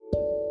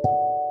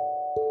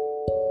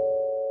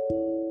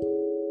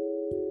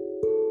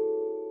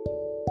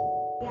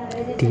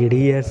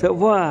TDS.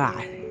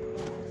 Why?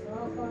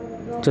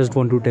 Just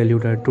want to tell you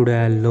that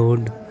today I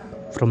learned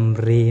from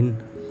rain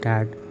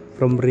that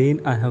from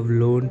rain I have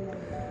learned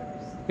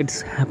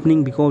it's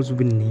happening because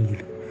we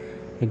need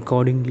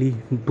accordingly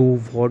do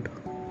what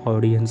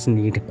audience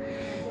need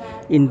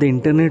in the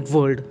internet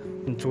world,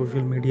 in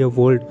social media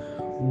world.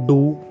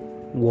 Do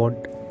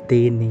what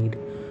they need,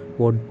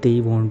 what they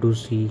want to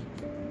see.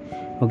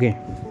 Okay,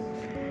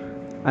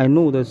 I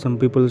know that some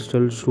people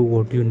still do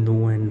what you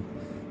know and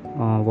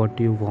what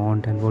you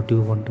want and what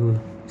you want to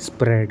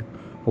spread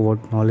or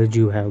what knowledge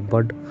you have,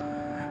 but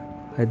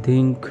I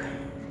think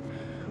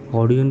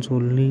audience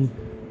only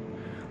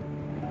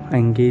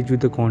engage with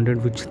the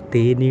content which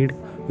they need,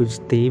 which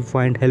they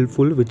find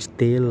helpful, which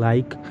they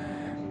like.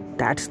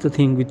 That's the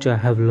thing which I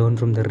have learned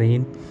from the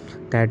rain,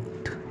 that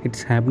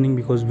it's happening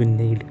because we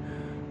need.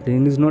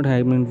 Rain is not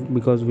happening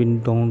because we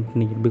don't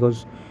need,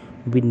 because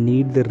we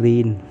need the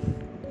rain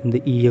in the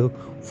year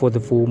for the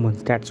 4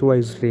 months. That's why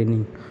it's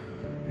raining.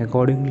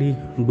 Accordingly,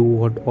 do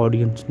what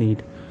audience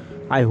need.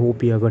 I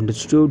hope you have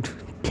understood.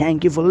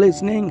 Thank you for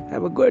listening.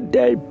 Have a good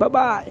day. Bye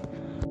bye.